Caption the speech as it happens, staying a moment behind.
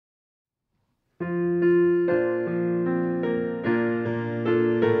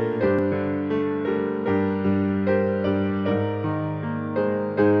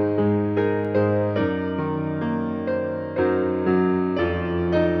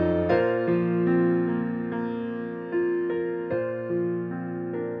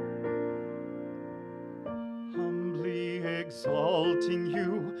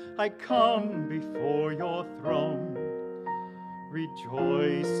I come before your throne,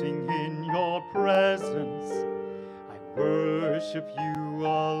 rejoicing in your presence. I worship you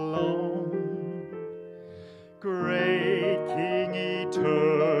alone. Great King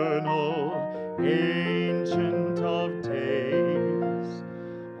eternal, Ancient of days,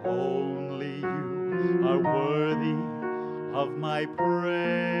 only you are worthy of my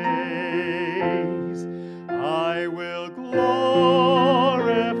praise. I will glorify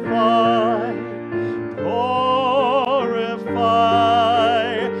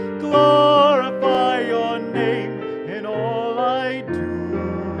your name in all I do.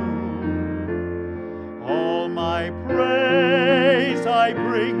 All my praise I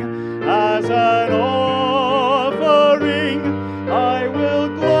bring as an offering. I will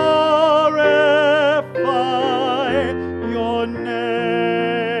glorify your name.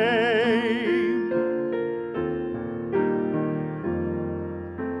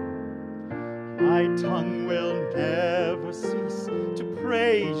 My tongue will never cease to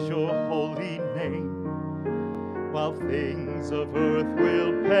praise your holy name. While things of earth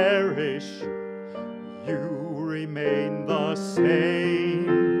will perish, you remain the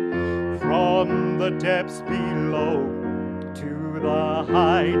same. From the depths below to the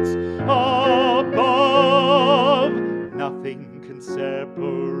heights above, nothing can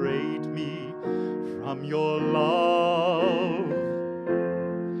separate me from your love.